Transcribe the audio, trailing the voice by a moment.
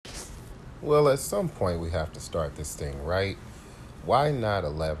Well, at some point we have to start this thing, right? Why not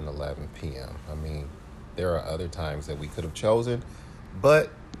 11:11 p.m.? I mean, there are other times that we could have chosen, but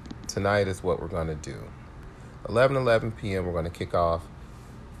tonight is what we're going to do. 11:11 p.m. we're going to kick off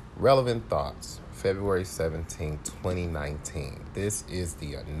Relevant Thoughts, February 17, 2019. This is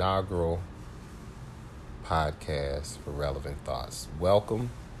the inaugural podcast for Relevant Thoughts.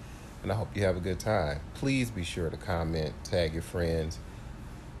 Welcome, and I hope you have a good time. Please be sure to comment, tag your friends.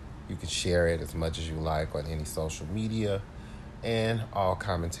 You can share it as much as you like on any social media, and all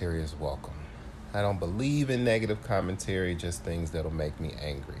commentary is welcome. I don't believe in negative commentary, just things that'll make me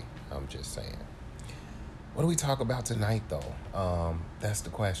angry. I'm just saying. What do we talk about tonight, though? That's the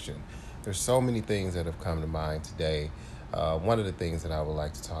question. There's so many things that have come to mind today. One of the things that I would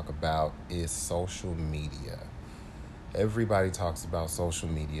like to talk about is social media. Everybody talks about social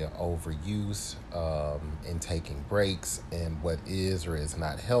media overuse, and taking breaks, and what is or is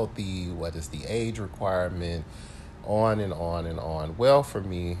not healthy, what is the age requirement, on and on and on. Well, for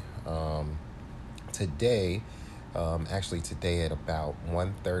me, today, actually today at about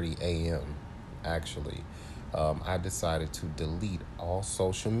 1:30 a.m., actually, I decided to delete all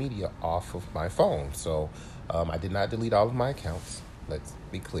social media off of my phone. So I did not delete all of my accounts. Let's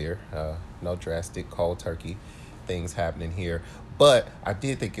be clear. No drastic cold turkey things happening here. But I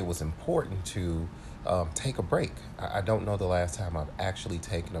did think it was important to take a break. I don't know the last time I've actually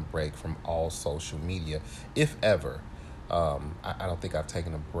taken a break from all social media, if ever. I don't think I've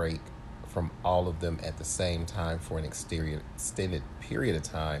taken a break from all of them at the same time for an extended period of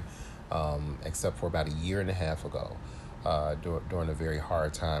time, except for about a year and a half ago, during a very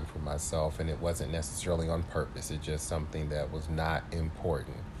hard time for myself. And it wasn't necessarily on purpose. It's just something that was not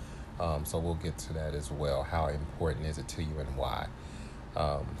important. So we'll get to that as well. How important is it to you and why?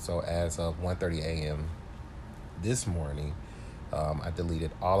 So as of 1:30 a.m. this morning, I deleted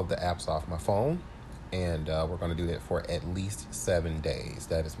all of the apps off my phone, and we're going to do that for at least 7 days.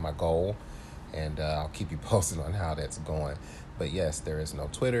 That is my goal, and I'll keep you posted on how that's going. But yes, there is no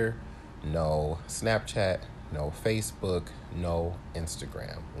Twitter, no Snapchat, no Facebook, no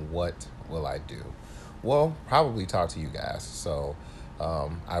Instagram. What will I do? Well, probably talk to you guys. So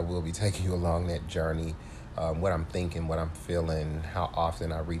I will be taking you along that journey. What I'm thinking, what I'm feeling, how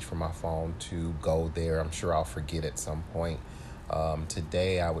often I reach for my phone to go there. I'm sure I'll forget at some point.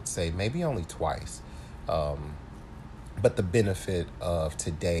 Today, I would say maybe only twice. But the benefit of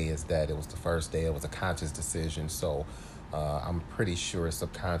today is that it was the first day. It was a conscious decision. So I'm pretty sure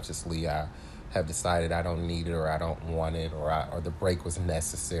subconsciously I have decided I don't need it, or I don't want it, or the break was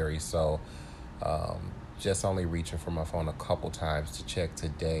necessary. So just only reaching for my phone a couple times to check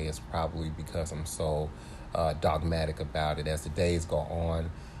today is probably because I'm so dogmatic about it. As the days go on,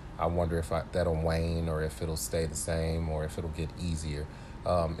 I wonder if that'll wane, or if it'll stay the same, or if it'll get easier.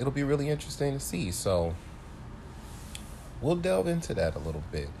 It'll be really interesting to see. So we'll delve into that a little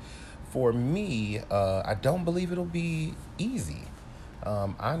bit. For me, I don't believe it'll be easy.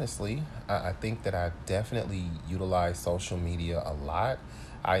 Honestly, I think that I definitely utilize social media a lot.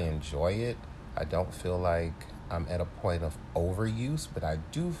 I enjoy it. I don't feel like I'm at a point of overuse, but I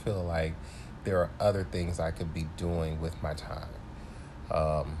do feel like there are other things I could be doing with my time.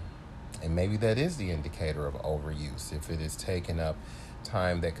 Um, and maybe that is the indicator of overuse, if it is taking up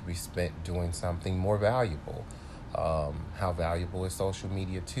time that could be spent doing something more valuable. How valuable is social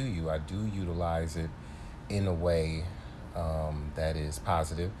media to you? I do utilize it in a way that is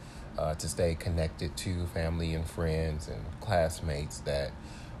positive, to stay connected to family and friends and classmates that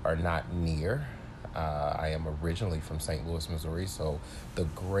are not near. I am originally from St. Louis, Missouri, so the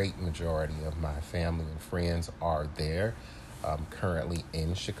great majority of my family and friends are there. I'm currently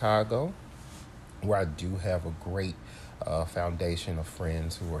in Chicago, where I do have a great foundation of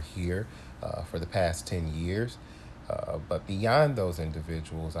friends who are here for the past 10 years. But beyond those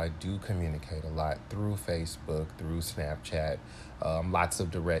individuals, I do communicate a lot through Facebook, through Snapchat, lots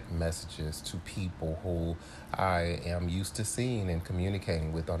of direct messages to people who I am used to seeing and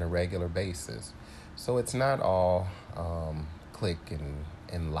communicating with on a regular basis. So it's not all click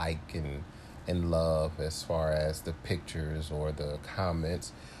and like and love as far as the pictures or the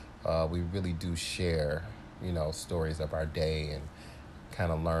comments. We really do share, stories of our day, and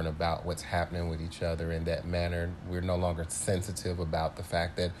kind of learn about what's happening with each other in that manner. We're no longer sensitive about the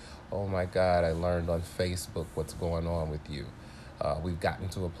fact that, oh my God, I learned on Facebook what's going on with you. We've gotten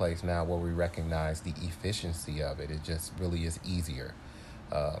to a place now where we recognize the efficiency of it. It just really is easier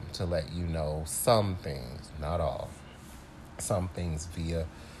to let you know some things, not all, some things via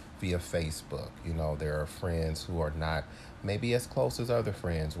Facebook. There are friends who are not maybe as close as other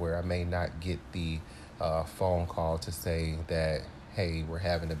friends, where I may not get the phone call to say that, hey, we're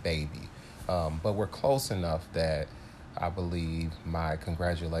having a baby. But we're close enough that I believe my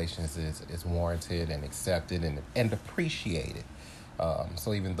congratulations is warranted and accepted and appreciated.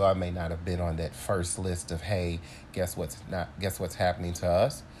 So even though I may not have been on that first list of, hey, guess what's happening to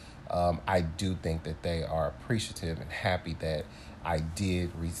us, I do think that they are appreciative and happy that I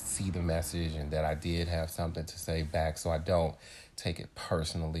did receive the message and that I did have something to say back. So I don't take it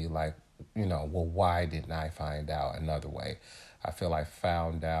personally, like, well, why didn't I find out another way? I feel I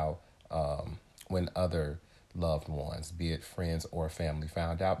found out when other loved ones, be it friends or family,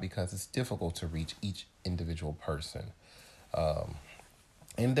 found out, because it's difficult to reach each individual person.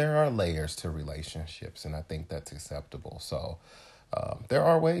 And there are layers to relationships, and I think that's acceptable. So there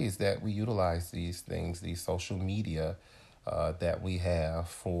are ways that we utilize these things, these social media that we have,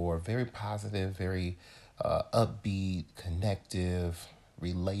 for very positive, very upbeat, connective,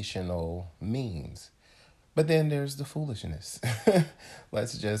 relational means. But then there's the foolishness.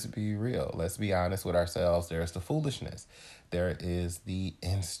 Let's just be real. Let's be honest with ourselves. There's the foolishness. There is the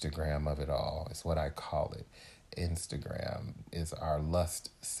Instagram of it all, is what I call it. Instagram is our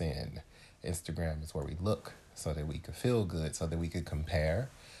lust sin. Instagram is where we look so that we could feel good, so that we could compare,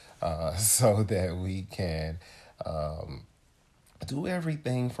 so that we can do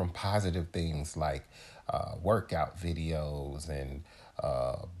everything from positive things like workout videos and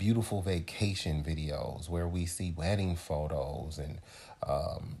beautiful vacation videos where we see wedding photos and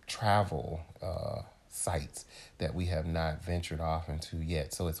travel sites that we have not ventured off into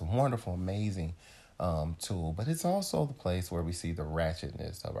yet. So it's a wonderful, amazing tool, but it's also the place where we see the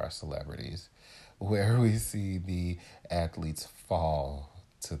ratchetness of our celebrities, where we see the athletes fall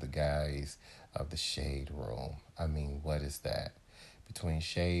to the guys of the Shade Room. I mean, what is that? Between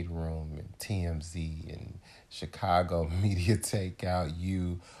Shade Room and TMZ and Chicago Media Takeout,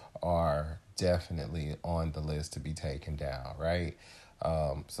 you are definitely on the list to be taken down, right?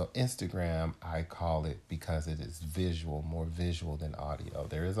 So Instagram, I call it because it is visual, more visual than audio.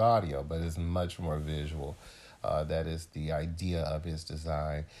 There is audio, but it's much more visual. That is the idea of its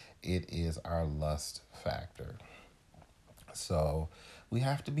design. It is our lust factor. So we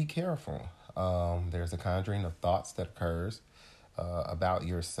have to be careful. There's a conjuring of thoughts that occurs about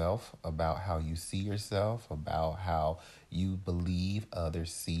yourself, about how you see yourself, about how you believe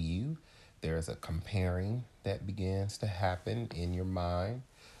others see you. There's a comparing that begins to happen in your mind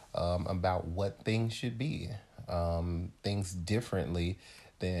about what things should be, things differently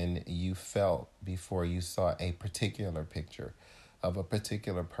than you felt before you saw a particular picture of a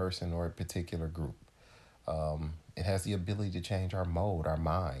particular person or a particular group. It has the ability to change our mode, our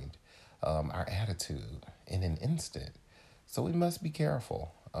mind, our attitude in an instant. So we must be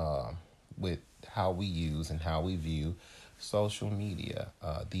careful with how we use and how we view social media.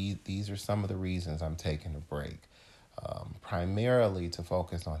 These are some of the reasons I'm taking a break, primarily to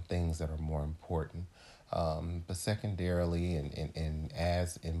focus on things that are more important, but secondarily and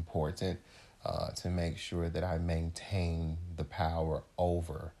as important, to make sure that I maintain the power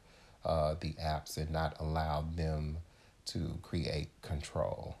over the apps and not allow them to create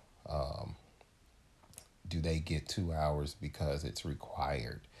control. Do they get 2 hours because it's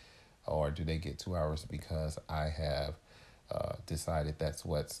required? Or do they get 2 hours because I have decided that's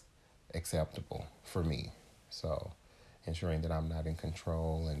what's acceptable for me? So ensuring that I'm not in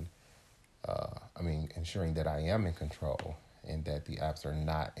control and ensuring that I am in control and that the apps are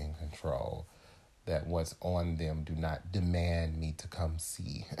not in control, that what's on them do not demand me to come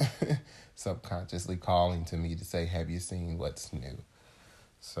see, subconsciously calling to me to say, have you seen what's new?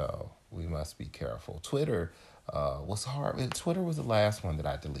 So we must be careful. Twitter was hard. Twitter was the last one that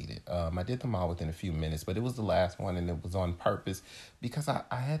I deleted. I did them all within a few minutes, but it was the last one, and it was on purpose because I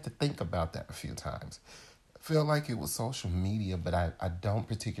had to think about that a few times. I feel like it was social media, but I don't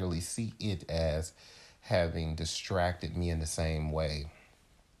particularly see it as having distracted me in the same way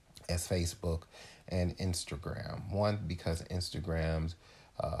as Facebook and Instagram. One, because Instagram's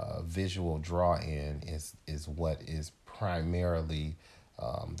visual draw in is what is primarily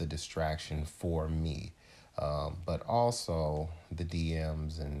the distraction for me. But also the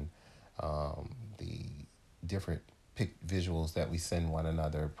DMs and the different visuals that we send one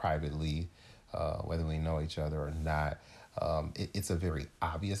another privately, whether we know each other or not. It's a very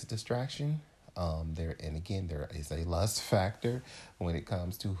obvious distraction. There is a lust factor when it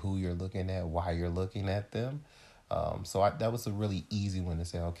comes to who you're looking at, why you're looking at them. That was a really easy one to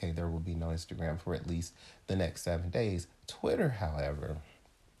say, okay, there will be no Instagram for at least the next 7 days. Twitter, however,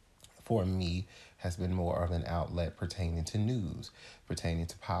 for me, has been more of an outlet pertaining to news, pertaining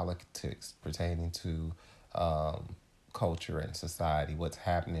to politics, pertaining to culture and society, what's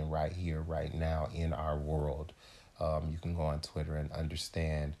happening right here, right now in our world. You can go on Twitter and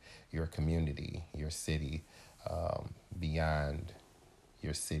understand your community, your city, beyond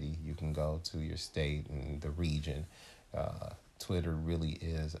your city. You can go to your state and the region. Twitter really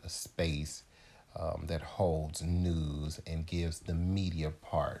is a space that holds news and gives the media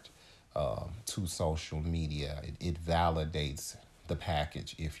part to social media. It validates the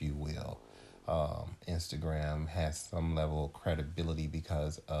package, if you will. Instagram has some level of credibility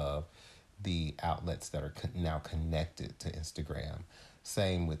because of the outlets that are now connected to Instagram.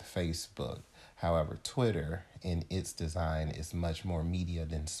 Same with Facebook. However, Twitter in its design is much more media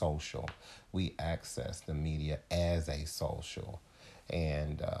than social. We access the media as a social,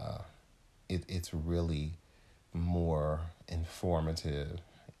 and it's really more informative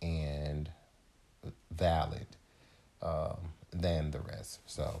and valid than the rest.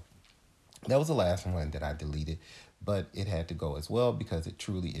 So that was the last one that I deleted, but it had to go as well because it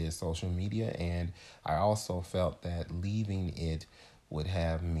truly is social media. And I also felt that leaving it would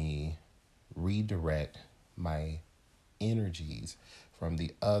have me redirect my energies from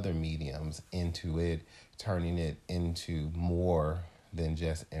the other mediums into it, turning it into more than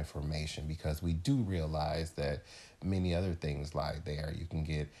just information, because we do realize that many other things lie there. You can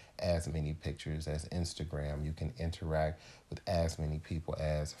get as many pictures as Instagram. You can interact with as many people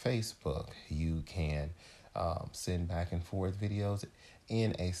as Facebook. You can send back and forth videos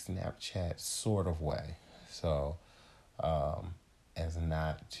in a Snapchat sort of way. So, as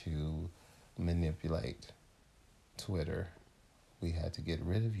not to manipulate Twitter, we had to get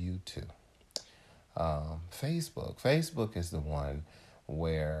rid of YouTube. Facebook is the one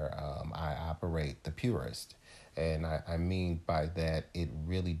where I operate the purest. And I mean by that, it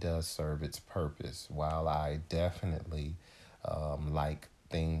really does serve its purpose. While I definitely like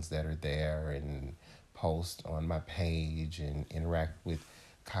things that are there and post on my page and interact with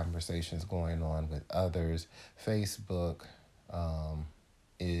conversations going on with others, Facebook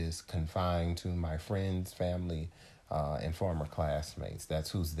is confined to my friends, family, and former classmates.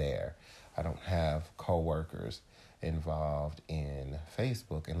 That's who's there. I don't have coworkers involved in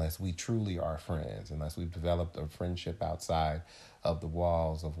Facebook unless we truly are friends, unless we've developed a friendship outside of the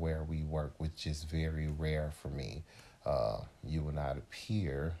walls of where we work, which is very rare for me. You will not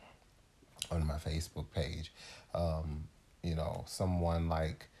appear on my Facebook page. Someone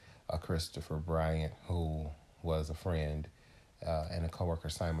like a Christopher Bryant, who was a friend and a coworker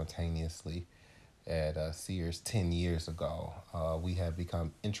simultaneously at Sears 10 years ago. We have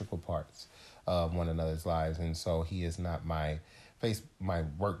become integral parts of one another's lives, and so he is not my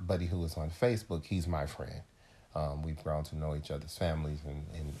work buddy who is on Facebook. He's my friend. We've grown to know each other's families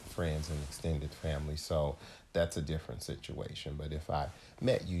and friends and extended family, so that's a different situation. But if I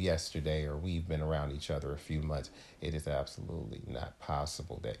met you yesterday or we've been around each other a few months, it is absolutely not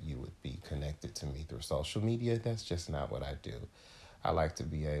possible that you would be connected to me through social media. That's just not what I do. I like to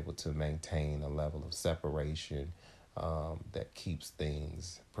be able to maintain a level of separation that keeps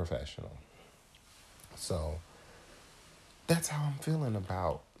things professional. So that's how I'm feeling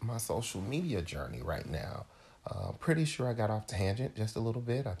about my social media journey right now. Pretty sure I got off tangent just a little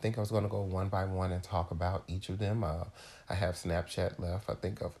bit. I think I was going to go one by one and talk about each of them. I have Snapchat left. I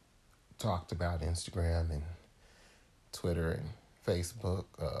think I've talked about Instagram and Twitter and Facebook.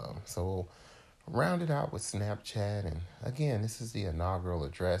 So we'll round it out with Snapchat. And again, this is the inaugural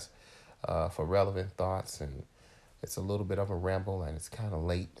address for Relevant Thoughts. And it's a little bit of a ramble and it's kind of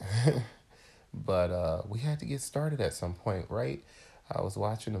late. But we had to get started at some point, right? I was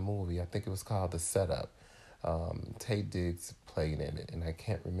watching a movie. I think it was called The Setup. Taye Diggs played in it, and I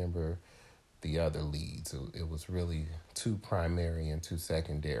can't remember the other leads. It was really two primary and two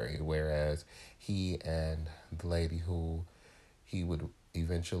secondary, whereas he and the lady who he would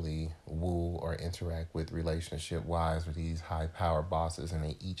eventually woo or interact with relationship-wise with these high-power bosses, and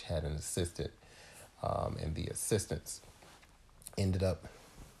they each had an assistant, and the assistants ended up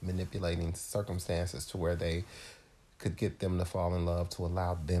manipulating circumstances to where they could get them to fall in love to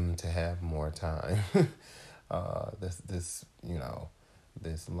allow them to have more time.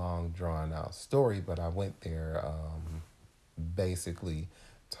 This long drawn out story, but I went there basically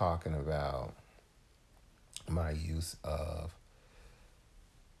talking about my use of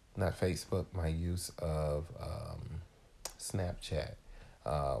not Facebook, my use of Snapchat.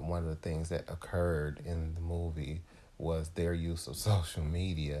 One of the things that occurred in the movie was their use of social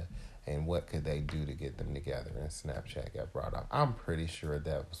media and what could they do to get them together, and Snapchat got brought up. I'm pretty sure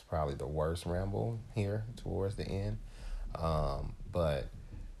that was probably the worst ramble here towards the end, but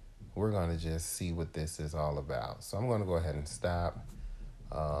we're going to just see what this is all about. So I'm going to go ahead and stop.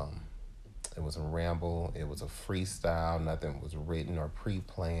 It was a ramble. It was a freestyle. Nothing was written or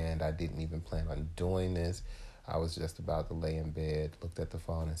pre-planned. I didn't even plan on doing this. I was just about to lay in bed, looked at the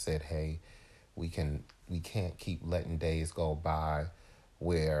phone and said, hey, we can't keep letting days go by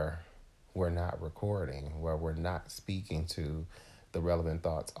where we're not recording, where we're not speaking to the Relevant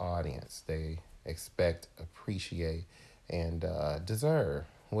Thoughts audience. They expect, appreciate, and deserve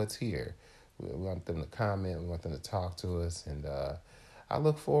what's here. We want them to comment. We want them to talk to us. And I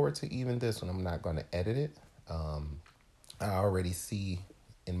look forward to even this one. I'm not going to edit it. I already see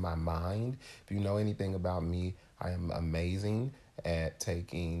in my mind. If you know anything about me, I am amazing at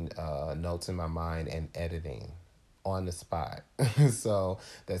taking notes in my mind and editing on the spot. So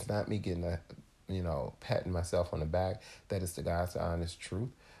that's not me getting patting myself on the back. That is the God's honest truth.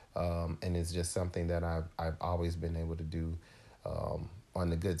 And it's just something that I've always been able to do. On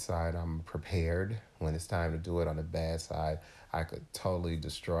the good side, I'm prepared when it's time to do it. On the bad side, I could totally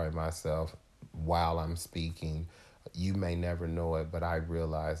destroy myself while I'm speaking. You may never know it, but I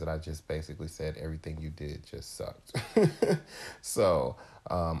realized that I just basically said everything you did just sucked. So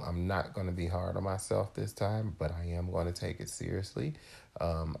I'm not going to be hard on myself this time, but I am going to take it seriously.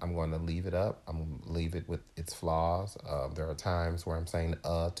 I'm going to leave it up. I'm going to leave it with its flaws. There are times where I'm saying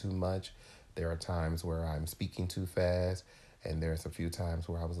too much. There are times where I'm speaking too fast. And there's a few times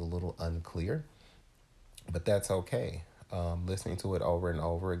where I was a little unclear. But that's okay. Listening to it over and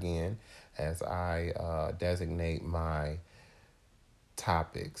over again as I designate my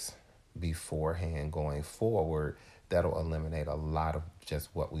topics beforehand going forward, that'll eliminate a lot of just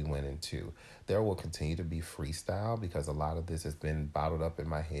what we went into. There will continue to be freestyle because a lot of this has been bottled up in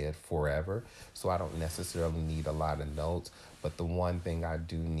my head forever. So I don't necessarily need a lot of notes. But the one thing I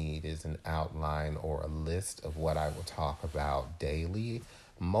do need is an outline or a list of what I will talk about daily,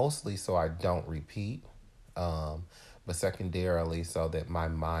 mostly so I don't repeat. But secondarily so that my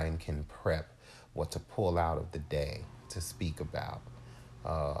mind can prep what to pull out of the day to speak about.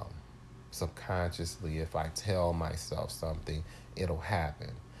 Subconsciously, if I tell myself something, it'll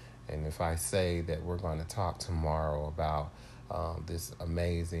happen. And if I say that we're going to talk tomorrow about this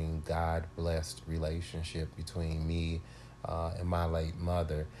amazing God-blessed relationship between me and my late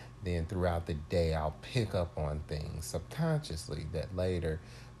mother, then throughout the day I'll pick up on things subconsciously that later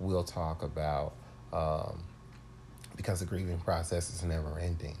we'll talk about. Because the grieving process is never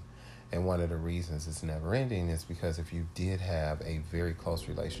ending. And one of the reasons it's never ending is because if you did have a very close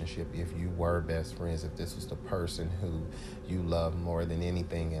relationship, if you were best friends, if this was the person who you loved more than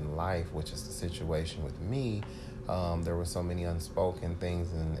anything in life, which is the situation with me, there were so many unspoken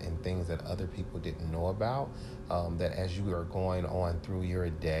things and things that other people didn't know about, that as you are going on through your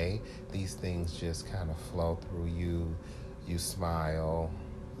day, these things just kind of flow through you. You smile,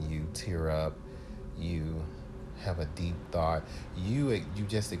 you tear up, you have a deep thought. You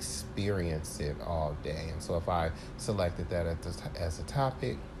just experience it all day. And so if I selected that as a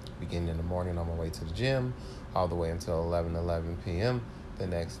topic, beginning in the morning on my way to the gym, all the way until 11 p.m. the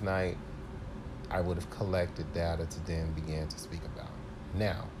next night, I would have collected data to then begin to speak about.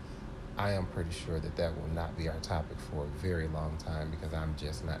 Now, I am pretty sure that will not be our topic for a very long time because I'm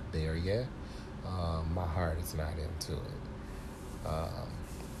just not there yet. My heart is not into it.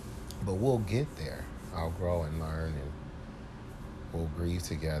 But we'll get there. I'll grow and learn, and we'll grieve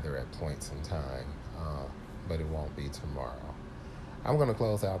together at points in time, but it won't be tomorrow. I'm going to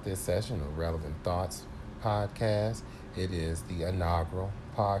close out this session of Relevant Thoughts podcast. It is the inaugural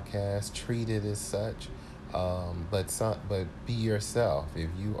podcast. Treat it as such, but be yourself. If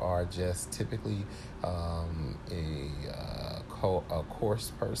you are just typically a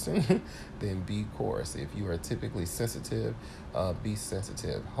coarse person, then be coarse. If you are typically sensitive, be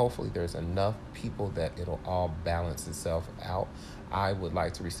sensitive. Hopefully there's enough people that it'll all balance itself out. I would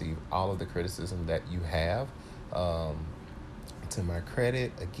like to receive all of the criticism that you have. To my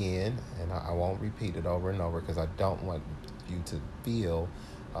credit, again, and I won't repeat it over and over because I don't want you to feel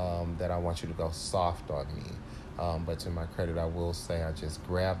that I want you to go soft on me. But to my credit, I will say I just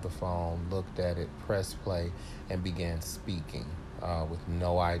grabbed the phone, looked at it, pressed play, and began speaking with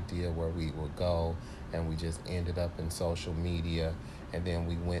no idea where we would go. And we just ended up in social media. And then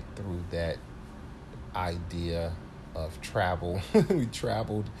we went through that idea of travel. We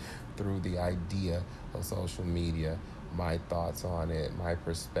traveled through the idea of social media, my thoughts on it, my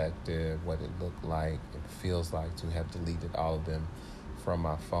perspective, what it looked like, it feels like to have deleted all of them from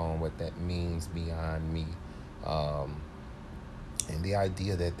my phone, what that means beyond me. And the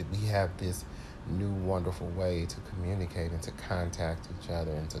idea that we have this new wonderful way to communicate and to contact each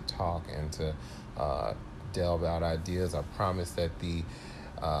other and to talk and to delve out ideas. I promise that the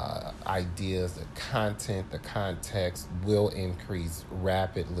ideas, the content, the context will increase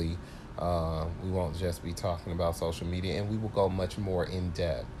rapidly. We won't just be talking about social media, and we will go much more in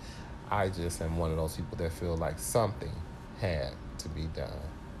depth. I just am one of those people that feel like something had to be done.